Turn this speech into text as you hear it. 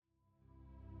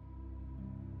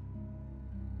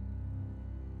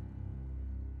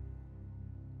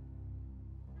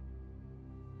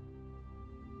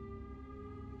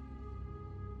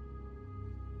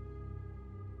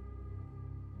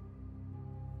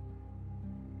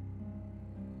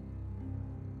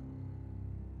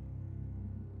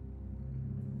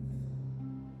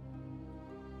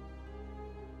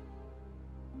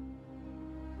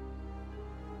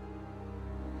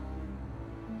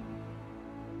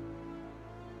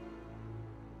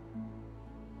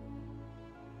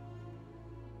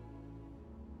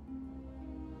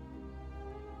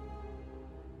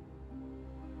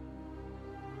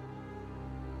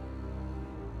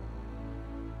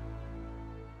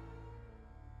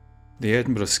The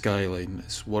Edinburgh skyline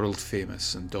is world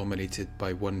famous and dominated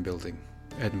by one building,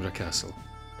 Edinburgh Castle.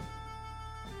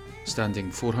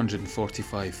 Standing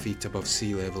 445 feet above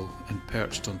sea level and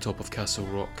perched on top of Castle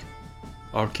Rock,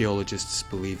 archaeologists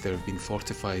believe there have been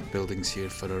fortified buildings here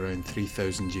for around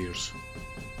 3,000 years.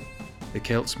 The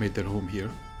Celts made their home here.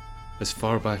 As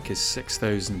far back as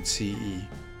 6000 CE,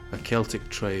 a Celtic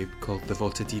tribe called the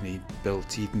Votadini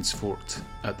built Eden's Fort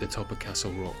at the top of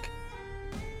Castle Rock.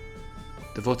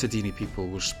 The Votadini people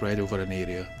were spread over an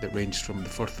area that ranged from the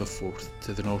Firth of Forth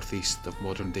to the northeast of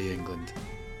modern-day England.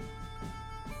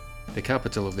 The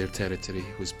capital of their territory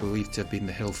was believed to have been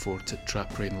the hill fort at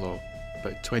Traprain-Law,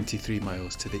 about 23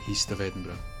 miles to the east of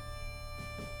Edinburgh.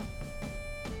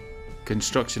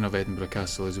 Construction of Edinburgh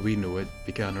Castle as we know it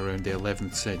began around the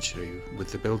 11th century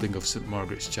with the building of St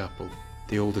Margaret's Chapel,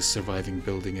 the oldest surviving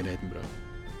building in Edinburgh.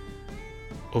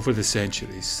 Over the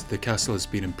centuries, the castle has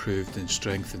been improved and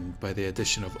strengthened by the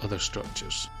addition of other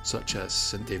structures, such as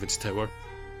St David's Tower,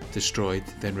 destroyed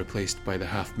then replaced by the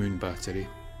Half Moon Battery,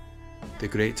 the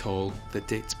Great Hall that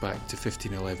dates back to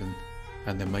 1511,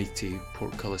 and the mighty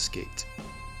Portcullis Gate.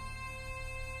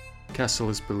 Castle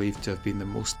is believed to have been the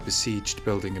most besieged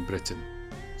building in Britain,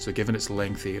 so given its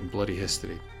lengthy and bloody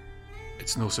history,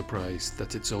 it's no surprise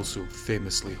that it's also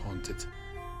famously haunted.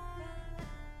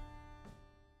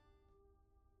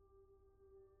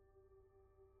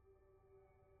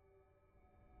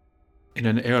 In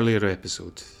an earlier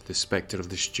episode, The Spectre of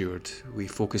the Steward, we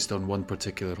focused on one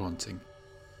particular haunting,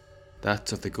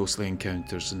 that of the ghostly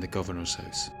encounters in the governor's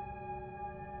house.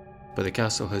 But the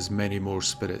castle has many more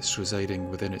spirits residing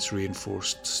within its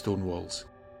reinforced stone walls.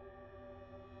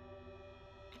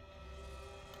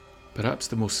 Perhaps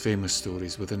the most famous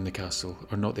stories within the castle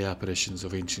are not the apparitions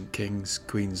of ancient kings,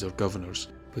 queens or governors,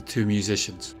 but two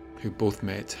musicians who both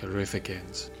met horrific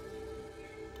ends.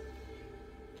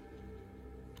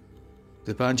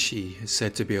 The Banshee is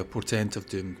said to be a portent of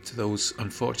doom to those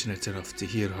unfortunate enough to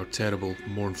hear her terrible,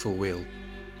 mournful wail.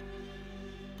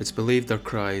 It's believed their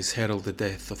cries herald the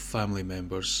death of family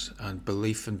members, and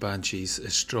belief in banshees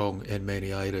is strong in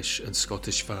many Irish and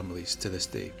Scottish families to this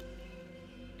day.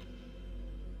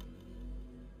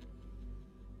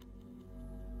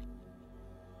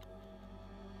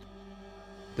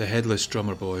 The Headless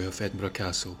Drummer Boy of Edinburgh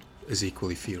Castle is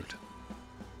equally feared.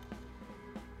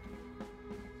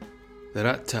 The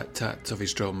rat-tat-tat of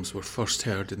his drums were first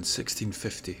heard in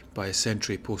 1650 by a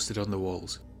sentry posted on the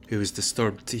walls, who was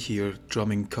disturbed to hear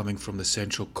drumming coming from the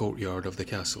central courtyard of the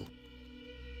castle.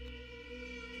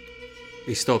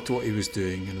 He stopped what he was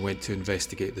doing and went to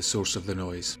investigate the source of the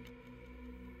noise.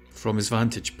 From his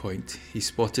vantage point, he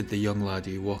spotted the young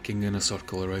laddie walking in a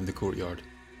circle around the courtyard,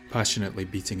 passionately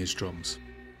beating his drums.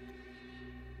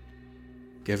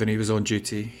 Given he was on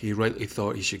duty, he rightly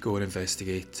thought he should go and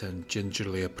investigate and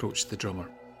gingerly approached the drummer.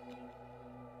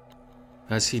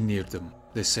 As he neared them,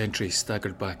 the sentry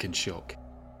staggered back in shock.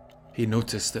 He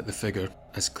noticed that the figure,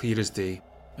 as clear as day,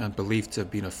 and believed to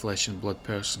have been a flesh and blood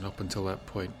person up until that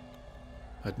point,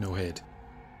 had no head.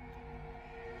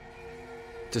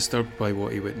 Disturbed by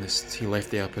what he witnessed, he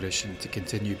left the apparition to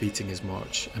continue beating his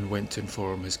march and went to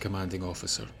inform his commanding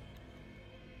officer.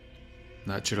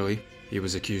 Naturally, he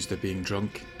was accused of being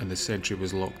drunk, and the sentry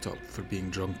was locked up for being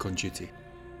drunk on duty.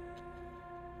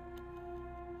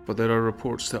 But there are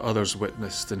reports that others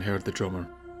witnessed and heard the drummer.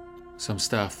 Some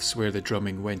staff swear the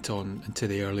drumming went on into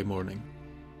the early morning.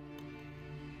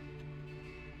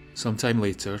 Sometime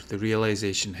later, the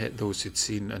realization hit those who'd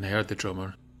seen and heard the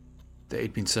drummer that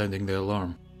he'd been sounding the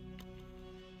alarm.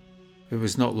 It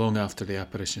was not long after the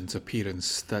apparition's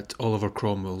appearance that Oliver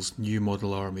Cromwell's new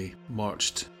model army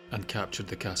marched and captured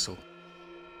the castle.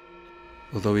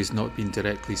 Although he's not been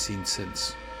directly seen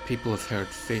since, people have heard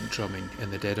faint drumming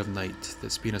in the dead of night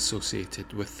that's been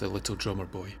associated with the little drummer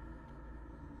boy.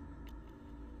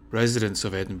 Residents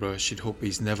of Edinburgh should hope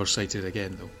he's never sighted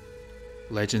again though.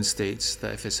 Legend states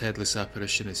that if his headless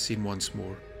apparition is seen once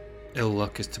more, ill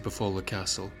luck is to befall the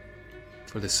castle,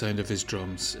 for the sound of his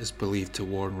drums is believed to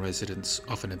warn residents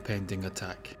of an impending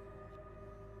attack.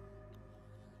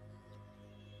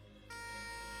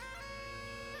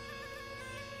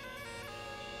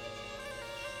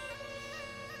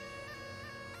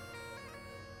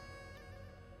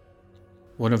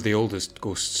 One of the oldest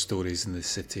ghost stories in the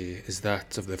city is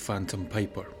that of the Phantom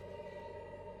Piper.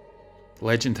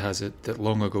 Legend has it that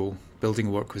long ago,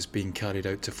 building work was being carried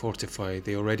out to fortify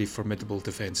the already formidable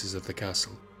defences of the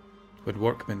castle, when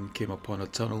workmen came upon a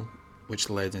tunnel which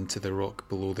led into the rock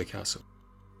below the castle.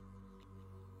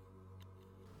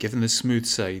 Given the smooth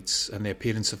sides and the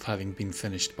appearance of having been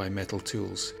finished by metal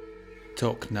tools,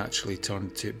 talk naturally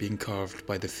turned to it being carved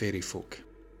by the fairy folk.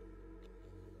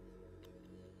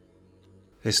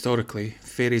 Historically,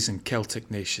 fairies in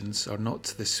Celtic nations are not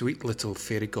the sweet little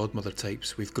fairy godmother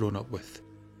types we've grown up with.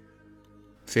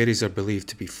 Fairies are believed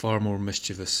to be far more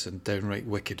mischievous and downright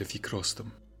wicked if you cross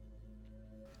them.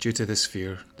 Due to this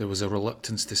fear, there was a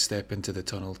reluctance to step into the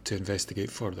tunnel to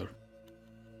investigate further.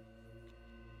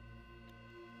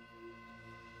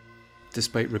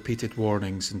 Despite repeated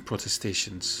warnings and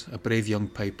protestations, a brave young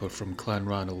piper from Clan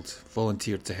Ranald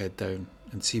volunteered to head down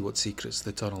and see what secrets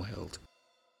the tunnel held.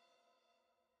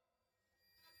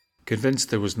 Convinced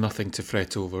there was nothing to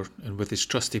fret over, and with his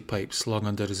trusty pipe slung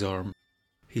under his arm,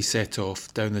 he set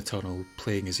off down the tunnel,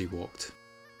 playing as he walked.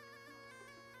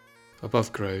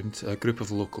 Above ground, a group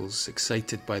of locals,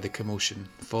 excited by the commotion,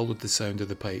 followed the sound of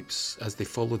the pipes as they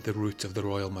followed the route of the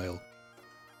Royal Mile,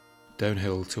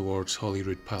 downhill towards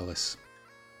Holyrood Palace.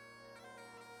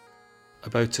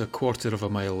 About a quarter of a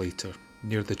mile later,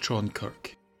 near the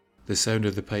Kirk, the sound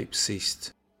of the pipes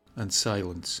ceased, and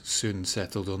silence soon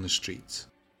settled on the streets.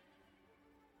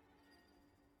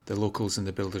 The locals and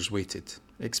the builders waited,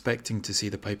 expecting to see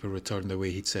the piper return the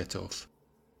way he'd set off.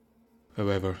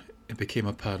 However, it became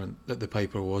apparent that the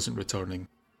piper wasn't returning,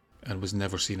 and was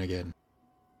never seen again.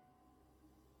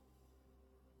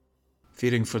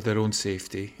 Fearing for their own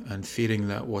safety, and fearing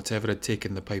that whatever had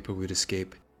taken the piper would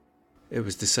escape, it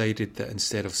was decided that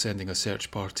instead of sending a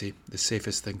search party, the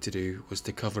safest thing to do was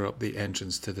to cover up the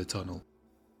entrance to the tunnel.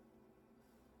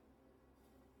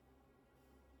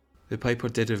 The piper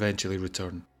did eventually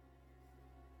return.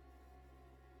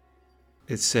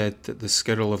 It's said that the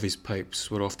skirl of his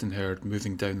pipes were often heard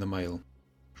moving down the mile,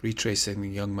 retracing the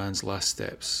young man's last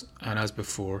steps, and as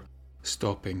before,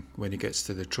 stopping when he gets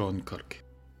to the Kirk.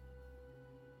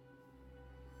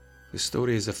 The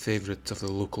story is a favourite of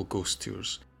the local ghost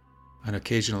tours, and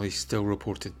occasionally still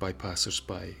reported by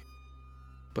passers-by,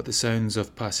 but the sounds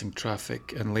of passing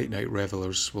traffic and late-night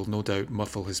revellers will no doubt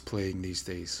muffle his playing these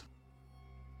days.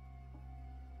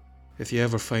 If you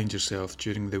ever find yourself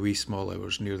during the wee small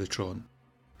hours near the Tron,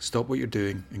 stop what you're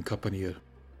doing and cup an ear,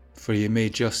 for you may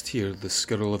just hear the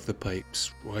skirl of the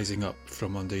pipes rising up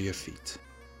from under your feet.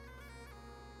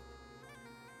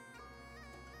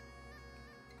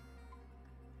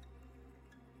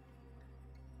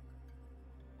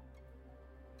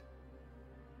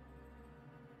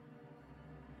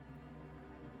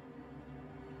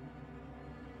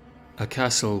 A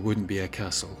castle wouldn't be a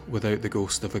castle without the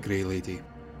ghost of a grey lady.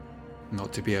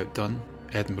 Not to be outdone,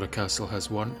 Edinburgh Castle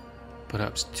has one,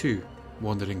 perhaps two,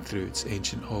 wandering through its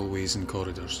ancient hallways and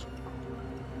corridors.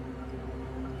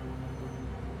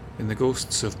 In the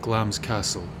Ghosts of Glam's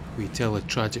Castle, we tell a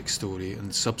tragic story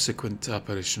and subsequent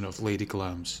apparition of Lady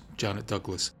Glams, Janet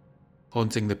Douglas,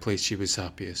 haunting the place she was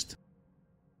happiest.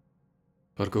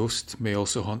 Her ghost may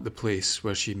also haunt the place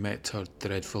where she met her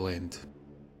dreadful end.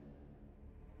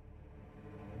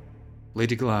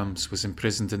 Lady Glams was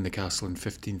imprisoned in the castle in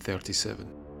 1537,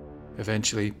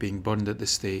 eventually being burned at the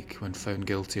stake when found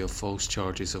guilty of false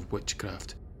charges of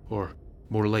witchcraft, or,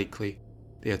 more likely,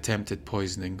 the attempted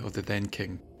poisoning of the then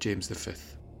King James V,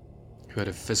 who had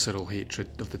a visceral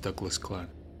hatred of the Douglas clan.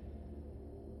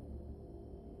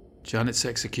 Janet's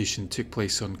execution took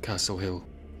place on Castle Hill,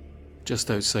 just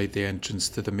outside the entrance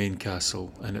to the main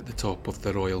castle and at the top of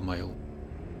the Royal Mile.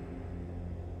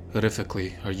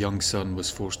 Horrifically, her young son was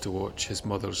forced to watch his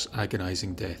mother's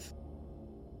agonising death.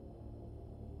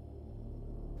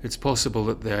 It's possible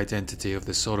that the identity of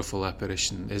the sorrowful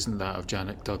apparition isn't that of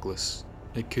Janet Douglas.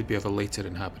 It could be of a later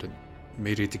inhabitant,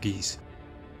 Mary de Guise,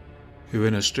 who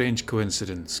in a strange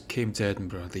coincidence came to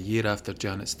Edinburgh the year after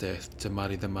Janet's death to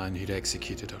marry the man who'd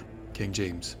executed her, King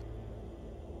James.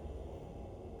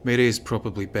 Mary is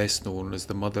probably best known as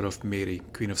the mother of Mary,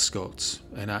 Queen of Scots,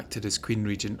 and acted as Queen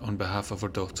Regent on behalf of her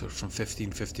daughter from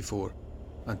 1554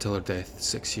 until her death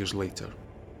 6 years later.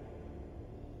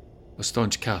 A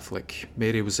staunch Catholic,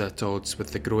 Mary was at odds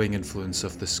with the growing influence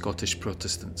of the Scottish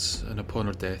Protestants, and upon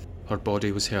her death, her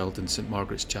body was held in St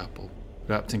Margaret's Chapel,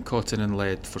 wrapped in cotton and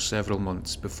lead for several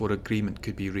months before agreement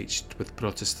could be reached with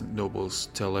Protestant nobles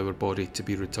to allow her body to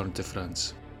be returned to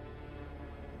France.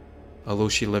 Although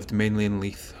she lived mainly in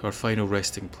Leith, her final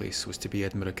resting place was to be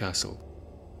Edinburgh Castle,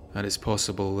 and it's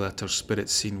possible that her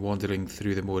spirit's seen wandering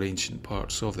through the more ancient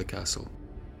parts of the castle.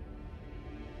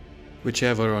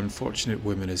 Whichever unfortunate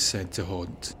woman is sent to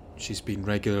haunt, she's been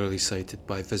regularly sighted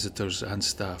by visitors and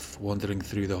staff wandering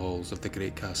through the halls of the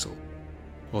great castle,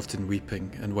 often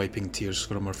weeping and wiping tears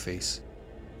from her face,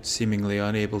 seemingly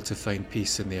unable to find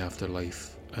peace in the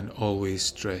afterlife, and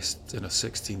always dressed in a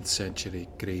 16th century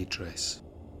grey dress.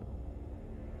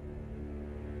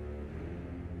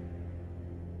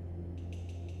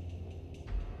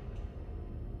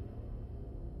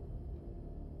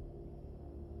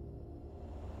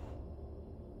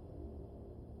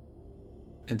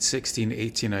 In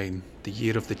 1689, the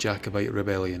year of the Jacobite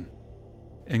Rebellion,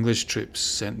 English troops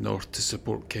sent north to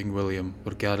support King William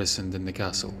were garrisoned in the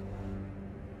castle.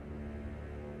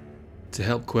 To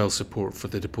help quell support for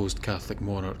the deposed Catholic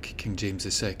monarch, King James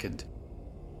II,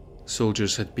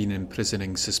 soldiers had been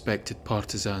imprisoning suspected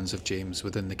partisans of James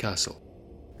within the castle,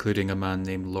 including a man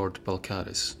named Lord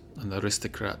Balcarres, an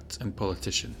aristocrat and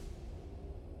politician.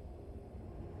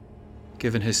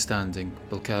 Given his standing,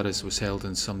 Balcarres was held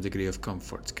in some degree of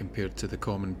comfort compared to the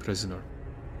common prisoner.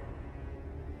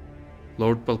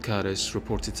 Lord Balcarres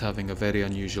reported having a very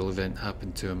unusual event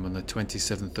happen to him on the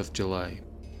 27th of July,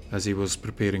 as he was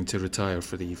preparing to retire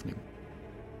for the evening.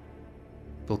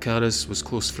 Balcarres was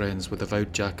close friends with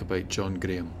avowed Jacobite John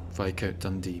Graham, Viscount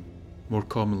Dundee, more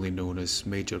commonly known as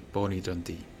Major Bonnie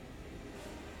Dundee.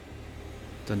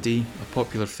 Dundee, a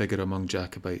popular figure among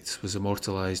Jacobites, was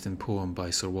immortalised in poem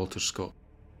by Sir Walter Scott,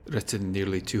 written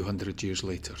nearly 200 years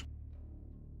later.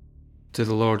 To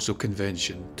the Lords o'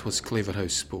 Convention, 'twas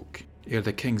Claverhouse spoke, ere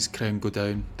the king's crown go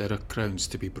down, there are crowns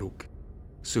to be broke.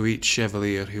 So each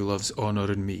chevalier who loves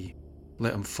honour and me,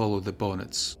 let him follow the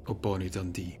bonnets o' Bonnie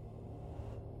Dundee.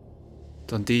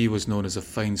 Dundee was known as a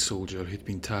fine soldier who'd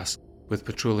been tasked with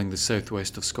patrolling the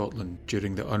southwest of Scotland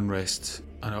during the unrest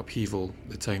and upheaval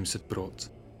the times had brought.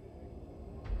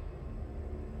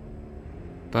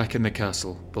 Back in the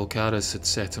castle, Balcarres had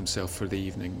set himself for the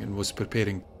evening and was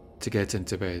preparing to get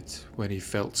into bed when he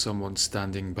felt someone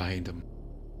standing behind him.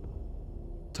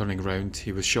 Turning round,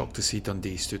 he was shocked to see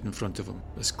Dundee stood in front of him,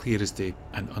 as clear as day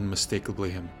and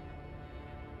unmistakably him.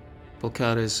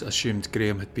 Balcarres assumed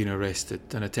Graham had been arrested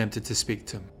and attempted to speak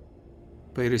to him,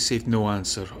 but he received no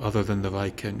answer other than the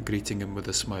Viscount greeting him with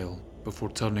a smile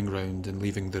before turning round and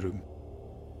leaving the room.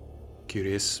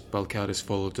 Curious, Balcarres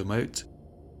followed him out,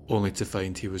 only to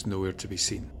find he was nowhere to be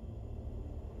seen.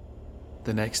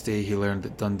 The next day he learned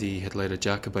that Dundee had led a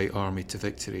Jacobite army to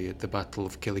victory at the Battle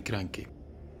of Killiecrankie.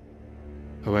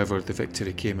 However, the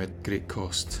victory came at great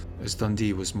cost, as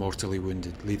Dundee was mortally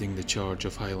wounded leading the charge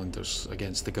of Highlanders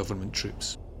against the government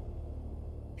troops.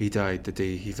 He died the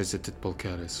day he visited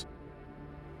Balcarres.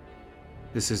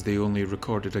 This is the only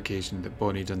recorded occasion that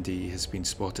Bonnie Dundee has been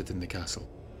spotted in the castle.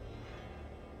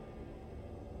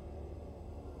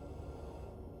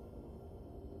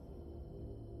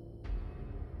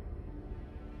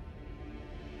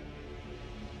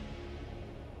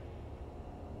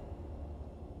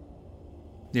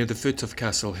 Near the foot of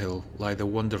Castle Hill lie the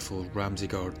wonderful Ramsay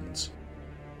Gardens.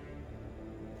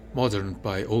 Modern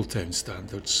by Old Town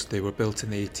standards, they were built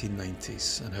in the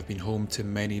 1890s and have been home to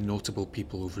many notable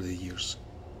people over the years.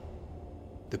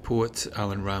 The poet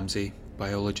Alan Ramsay,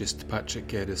 biologist Patrick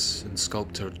Geddes and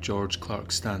sculptor George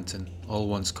Clark Stanton all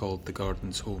once called the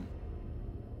gardens home.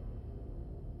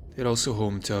 They're also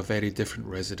home to a very different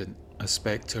resident, a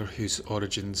spectre whose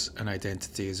origins and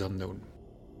identity is unknown.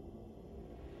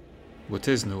 What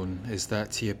is known is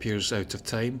that he appears out of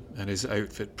time and his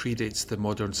outfit predates the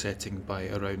modern setting by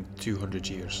around 200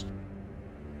 years.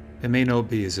 It may not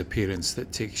be his appearance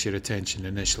that takes your attention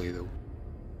initially though.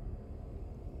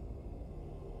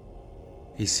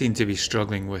 He's seen to be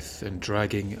struggling with and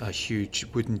dragging a huge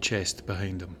wooden chest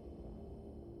behind him.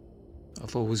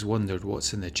 I've always wondered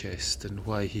what's in the chest and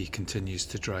why he continues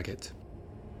to drag it.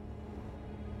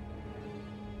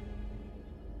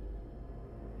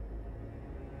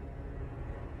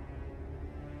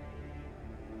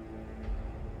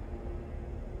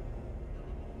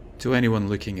 To anyone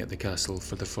looking at the castle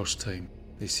for the first time,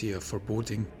 they see a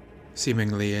foreboding,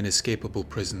 seemingly inescapable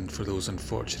prison for those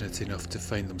unfortunate enough to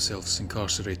find themselves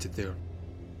incarcerated there.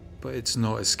 But it's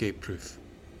not escape-proof.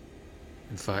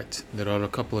 In fact, there are a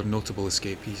couple of notable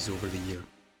escapees over the year.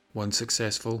 One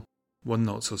successful, one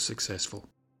not so successful.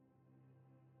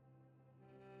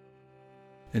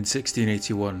 In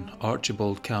 1681,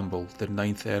 Archibald Campbell, the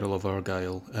 9th Earl of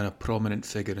Argyll and a prominent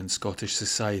figure in Scottish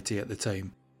society at the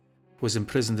time, was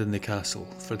imprisoned in the castle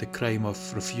for the crime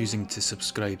of refusing to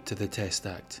subscribe to the Test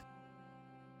Act.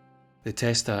 The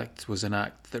Test Act was an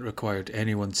act that required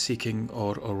anyone seeking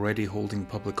or already holding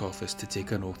public office to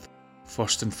take an oath,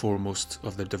 first and foremost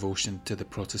of their devotion to the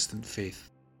Protestant faith.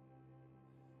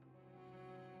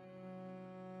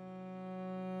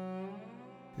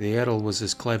 The Earl was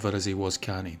as clever as he was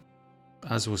canny,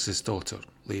 as was his daughter,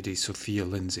 Lady Sophia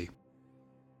Lindsay.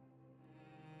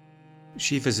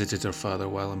 She visited her father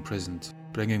while imprisoned,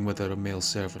 bringing with her a male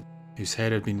servant, whose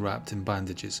head had been wrapped in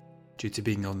bandages due to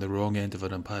being on the wrong end of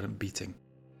an apparent beating,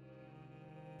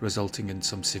 resulting in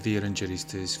some severe injuries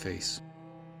to his face.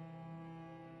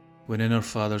 When in her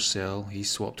father's cell, he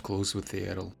swapped clothes with the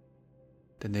Earl.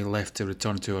 Then they left to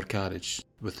return to her carriage,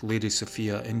 with Lady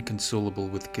Sophia inconsolable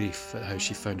with grief at how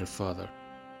she found her father,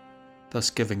 thus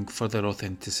giving further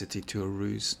authenticity to a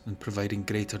ruse and providing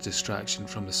greater distraction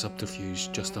from the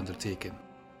subterfuge just undertaken.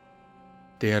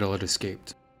 The Earl had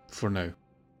escaped, for now.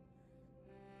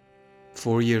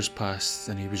 4 years passed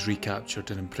and he was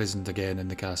recaptured and imprisoned again in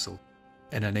the castle,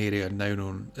 in an area now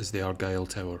known as the Argyle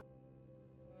Tower.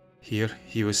 Here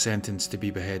he was sentenced to be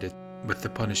beheaded, with the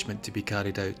punishment to be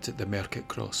carried out at the Market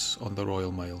Cross on the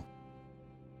Royal Mile.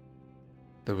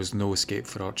 There was no escape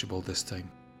for Archibald this time.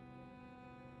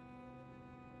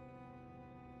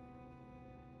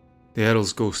 The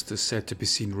Earl's ghost is said to be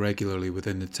seen regularly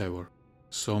within the tower,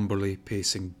 sombrely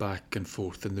pacing back and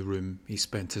forth in the room he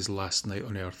spent his last night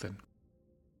on earth in.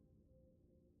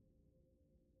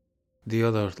 The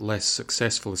other, less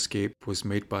successful escape was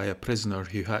made by a prisoner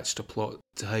who hatched a plot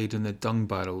to hide in the dung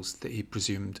barrels that he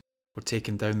presumed were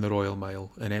taken down the Royal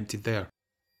Mile and emptied there.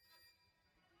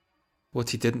 What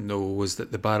he didn't know was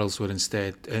that the barrels were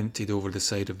instead emptied over the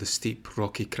side of the steep,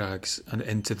 rocky crags and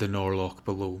into the Norloch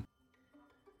below.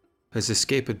 His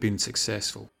escape had been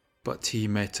successful, but he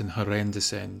met an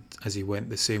horrendous end as he went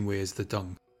the same way as the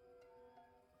dung.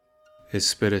 His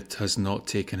spirit has not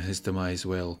taken his demise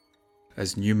well,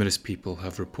 as numerous people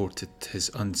have reported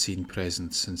his unseen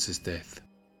presence since his death.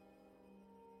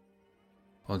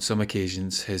 On some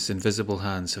occasions, his invisible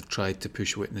hands have tried to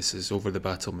push witnesses over the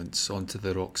battlements onto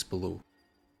the rocks below.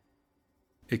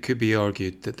 It could be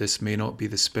argued that this may not be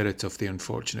the spirit of the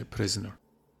unfortunate prisoner,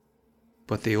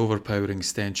 but the overpowering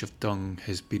stench of dung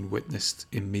has been witnessed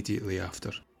immediately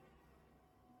after.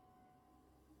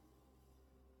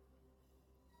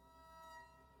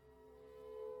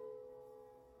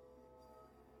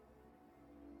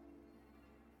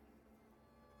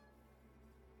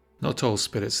 Not all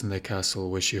spirits in the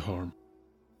castle wish you harm.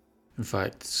 In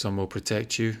fact, some will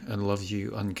protect you and love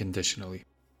you unconditionally.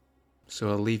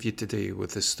 So I'll leave you today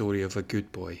with the story of a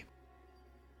good boy.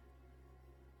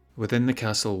 Within the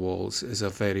castle walls is a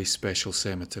very special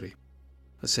cemetery.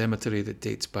 A cemetery that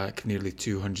dates back nearly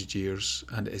 200 years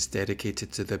and is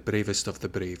dedicated to the bravest of the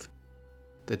brave,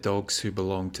 the dogs who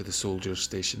belong to the soldiers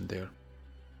stationed there.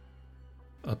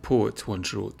 A poet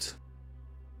once wrote,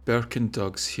 "Burke and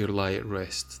Dugs here lie at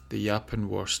rest, the yappin'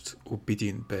 worst,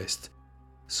 obedient best.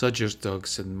 Sudgers,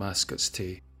 Dugs and Mascots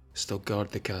tay, still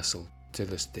guard the castle to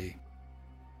this day."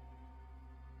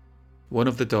 One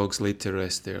of the dogs laid to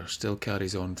rest there still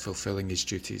carries on fulfilling his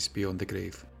duties beyond the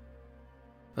grave.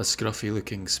 A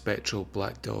scruffy-looking spectral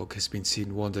black dog has been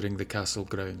seen wandering the castle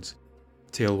grounds,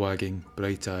 tail wagging,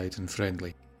 bright-eyed and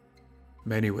friendly.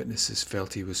 Many witnesses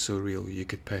felt he was so real you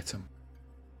could pet him.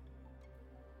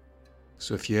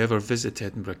 So if you ever visit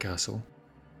Edinburgh Castle,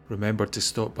 remember to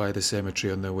stop by the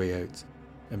cemetery on the way out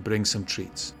and bring some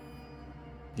treats.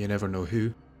 You never know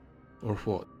who or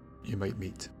what you might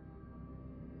meet.